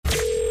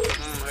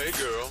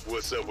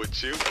what's up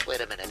with you. Wait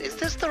a minute, is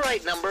this the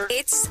right number?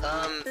 It's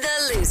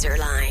the loser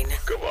line.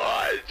 Come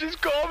on,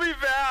 just call me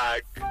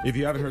back. If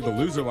you haven't heard the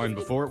loser line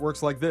before, it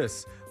works like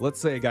this.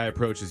 Let's say a guy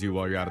approaches you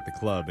while you're out at the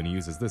club and he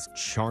uses this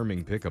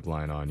charming pickup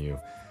line on you.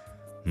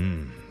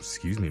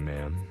 Excuse me,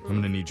 ma'am. I'm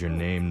gonna need your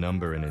name,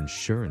 number, and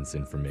insurance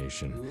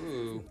information.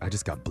 Ooh. I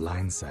just got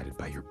blindsided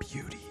by your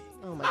beauty.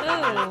 Oh my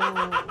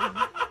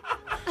God.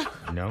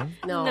 No?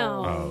 No.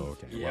 Oh,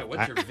 okay. Yeah, Well,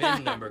 what's your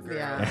VIN number, girl?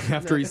 Yeah.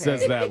 After he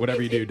says that,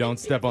 whatever you do, don't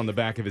step on the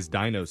back of his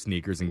dino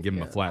sneakers and give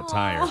him a flat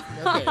tire.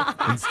 Okay.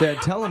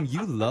 Instead, tell him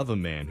you love a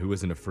man who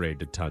isn't afraid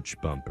to touch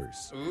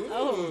bumpers.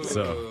 Ooh.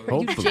 So, Are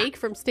you hopefully... Jake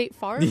from State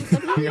Farm? Or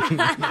something?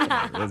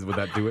 Would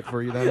that do it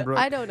for you then, bro?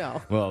 I don't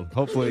know. Well,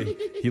 hopefully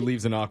he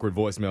leaves an awkward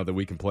voicemail that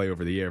we can play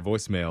over the air.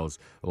 Voicemails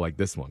like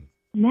this one.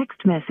 Next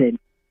message.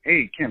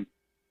 Hey, Kim.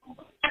 Hold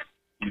on.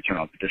 Let me turn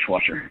off the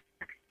dishwasher.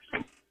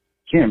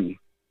 Kim.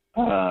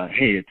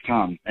 Hey, it's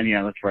Tom. And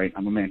yeah, that's right.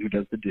 I'm a man who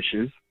does the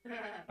dishes.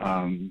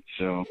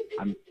 So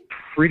I'm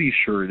pretty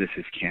sure this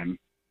is Kim.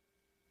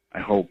 I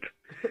hope.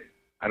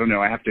 I don't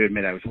know. I have to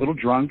admit I was a little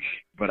drunk,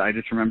 but I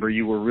just remember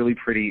you were really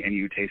pretty and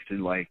you tasted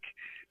like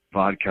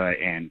vodka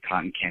and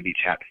cotton candy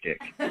chapstick.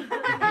 So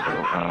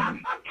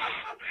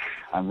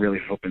I'm really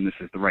hoping this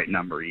is the right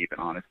number even,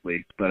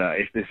 honestly. But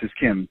if this is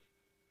Kim,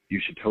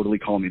 you should totally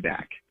call me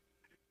back.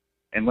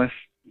 Unless...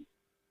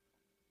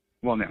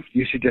 Well, no,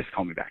 you should just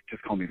call me back.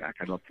 Just call me back.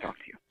 I'd love to talk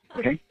to you.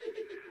 Okay?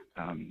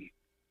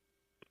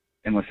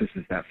 Unless this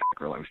is that fat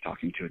girl I was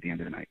talking to at the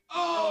end of the night.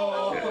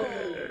 Oh!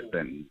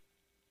 Then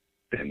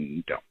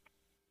don't.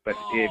 But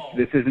if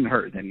this isn't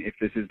her, then if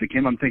this is the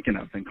Kim I'm thinking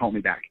of, then call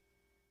me back.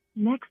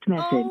 Next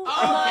message.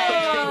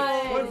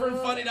 Okay. One for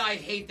funny. I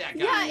hate that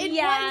guy. Yeah, in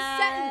one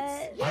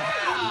sentence. One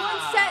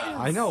sentence.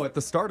 I know, at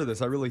the start of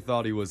this, I really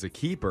thought he was a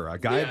keeper, a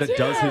guy that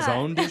does his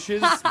own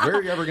dishes. Where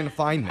are you ever going to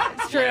find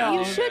that? True.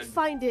 You should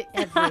find it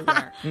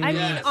everywhere. I mean,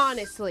 Yes.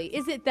 honestly,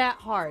 is it that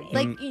hard?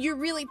 Like, you're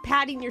really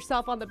patting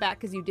yourself on the back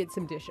because you did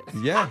some dishes.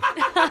 Yeah,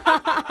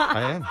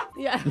 I am.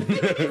 Yeah.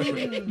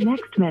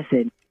 Next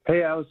message.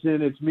 Hey,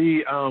 Allison, it's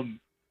me.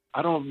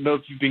 I don't know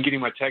if you've been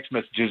getting my text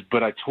messages,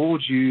 but I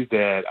told you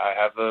that I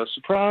have a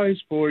surprise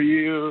for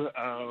you.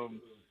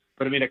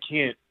 But I mean, I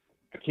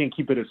can't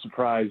keep it a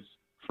surprise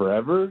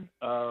forever.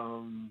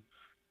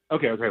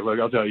 Okay, look,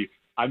 I'll tell you.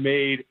 I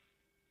made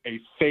a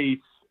face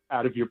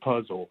out of your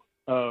puzzle.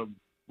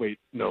 Wait,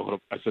 no, hold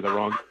up, I said that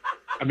wrong.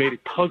 I made a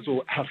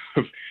puzzle out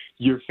of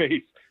your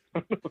face.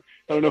 I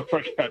don't know if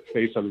I got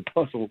face out of the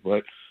puzzle,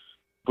 but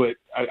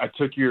I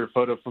took your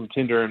photo from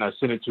Tinder and I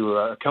sent it to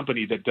a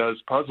company that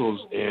does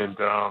puzzles, and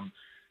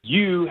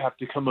you have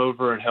to come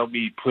over and help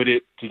me put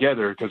it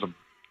together because I'm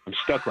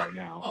stuck right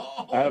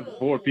now. I have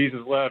 4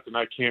 pieces left, and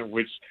I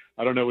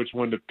don't know which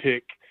one to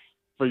pick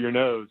for your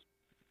nose.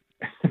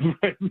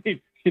 I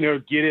mean,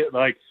 get it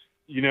like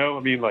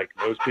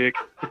nose pick.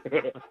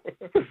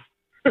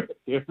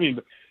 I mean,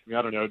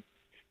 I don't know,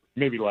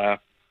 maybe laugh.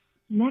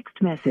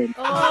 Next message.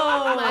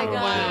 Oh my Wow.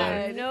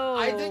 God. No.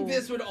 I think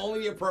this would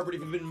only be appropriate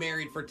if you've been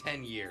married for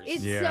 10 years.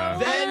 It's Yeah.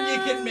 so... Then you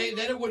can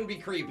then it wouldn't be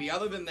creepy.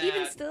 Other than that,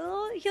 Even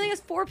still, he only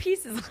has 4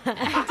 pieces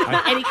left.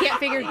 And he can't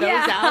figure those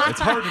Yeah. out. It's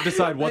hard to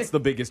decide what's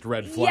the biggest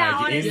red flag Yeah,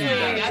 in honestly. that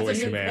That's a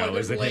good voicemail. point.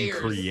 Is it There's him layers.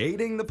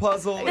 creating the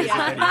puzzle? Is it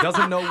that he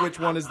doesn't know which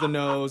one is the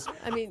nose?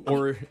 I mean,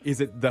 Or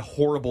is it the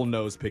horrible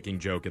nose-picking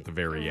joke at the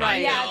very end?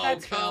 Right. Yeah, Oh,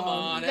 that's come wrong.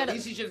 on. You gotta- At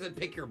least you should have said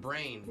pick your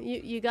brain.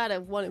 you got a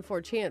 1 in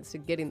 4 chance to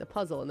getting the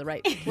puzzle in the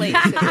right place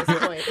at this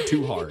point.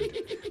 Too hard.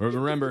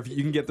 Remember, if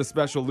you can get the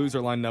special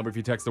loser line number if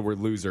you text the word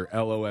loser,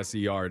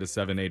 LOSER, to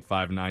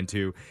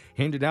 78592.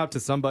 Hand it out to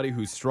somebody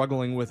who's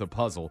struggling with a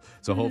puzzle.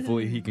 So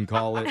hopefully he can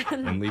call it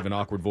and leave an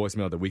awkward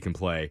voicemail that we can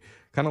play.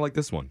 Kind of like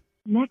this one.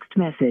 Next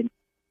message.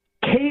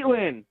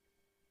 Caitlin,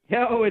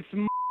 yo, it's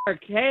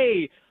Mark.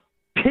 Hey,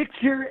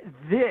 picture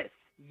this.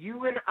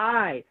 You and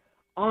I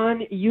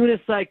on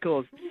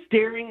unicycles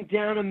staring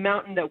down a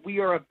mountain that we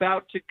are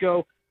about to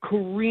go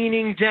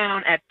careening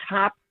down at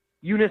top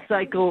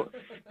unicycle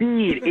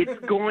speed. It's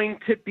going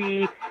to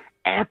be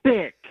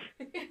epic.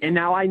 And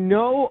now I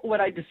know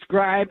what I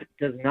described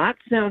does not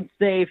sound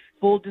safe.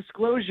 Full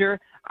disclosure,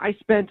 I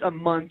spent a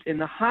month in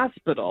the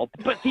hospital,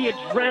 but the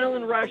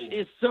adrenaline rush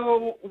is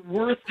so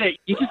worth it.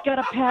 You just got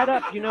to pad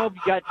up,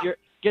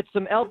 get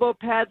some elbow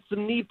pads,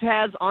 some knee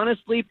pads.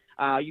 Honestly,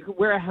 you can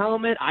wear a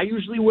helmet. I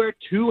usually wear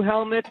 2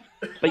 helmets,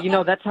 but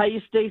that's how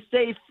you stay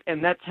safe,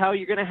 and that's how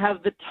you're going to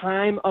have the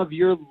time of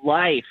your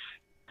life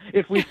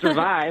if we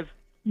survive.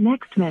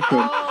 Next message.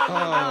 Oh,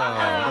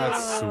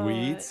 that's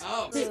sweet.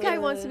 Oh. This guy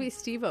wants to be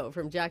Steve-O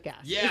from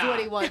Jackass. Yeah. Is what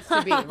he wants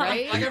to be,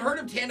 right? Like, I've heard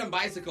of tandem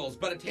bicycles,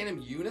 but a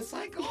tandem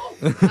unicycle?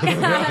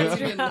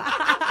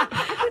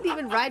 I couldn't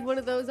even ride one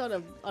of those on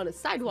a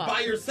sidewalk.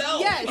 By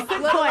yourself? Yes,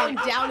 let alone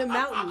down a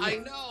mountain. I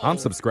know. I'm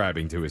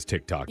subscribing to his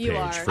TikTok You page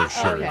are. for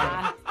sure.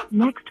 Okay.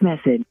 Next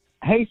message.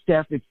 Hey,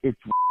 Steph, it's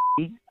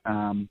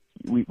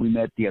we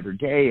met the other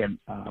day, and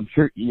I'm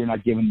sure you're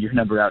not giving your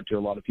number out to a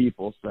lot of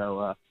people.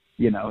 So,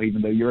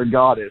 even though you're a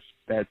goddess,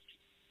 that's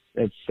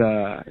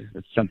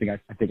something I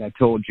think I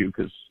told you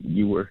because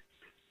you were.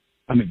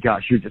 I mean,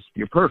 gosh,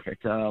 you're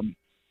perfect.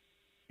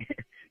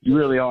 You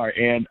really are.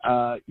 And,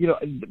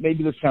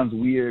 maybe this sounds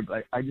weird,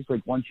 but I just,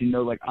 want you to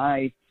know,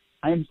 I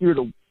am here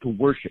to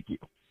worship you.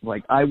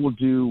 I will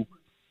do,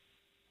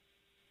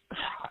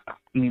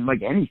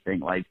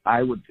 anything.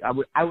 I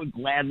would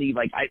gladly,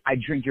 I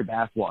drink your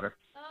bath water.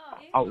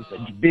 Oh,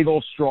 big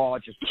old straw,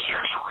 just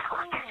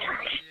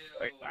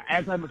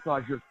as I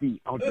massage your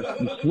feet, I'll just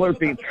be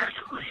slurping,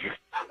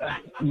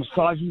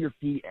 massaging your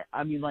feet.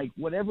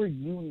 Whatever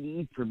you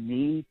need from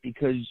me,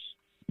 because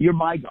you're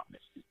my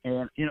goddess.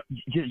 And,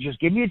 just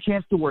give me a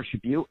chance to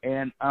worship you,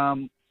 and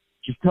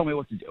just tell me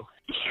what to do.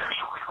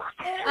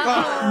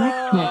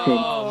 Next message.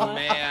 Oh,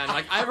 man.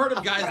 I've heard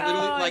of guys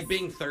literally,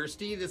 being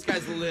thirsty. This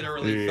guy's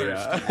literally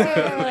thirsty.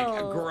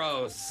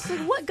 Gross. So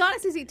what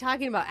goddess is he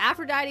talking about?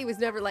 Aphrodite was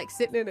never,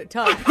 sitting in a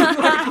tub.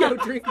 Go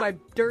drink my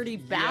dirty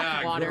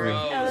bath water.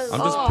 Gross. I'm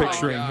just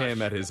picturing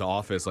him at his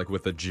office,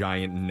 with a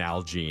giant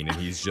Nalgene, and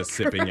he's just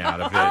sipping out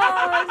of it.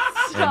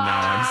 And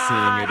now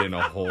I'm seeing it in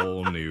a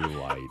whole new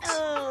light.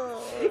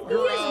 He is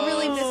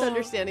really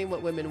misunderstanding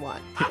what women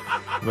want.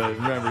 But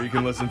remember, you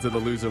can listen to the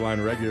Loser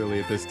Line regularly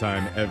at this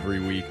time every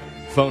week.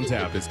 Phone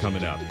Tap is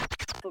coming up.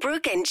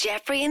 Brooke and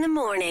Jeffrey in the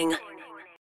morning.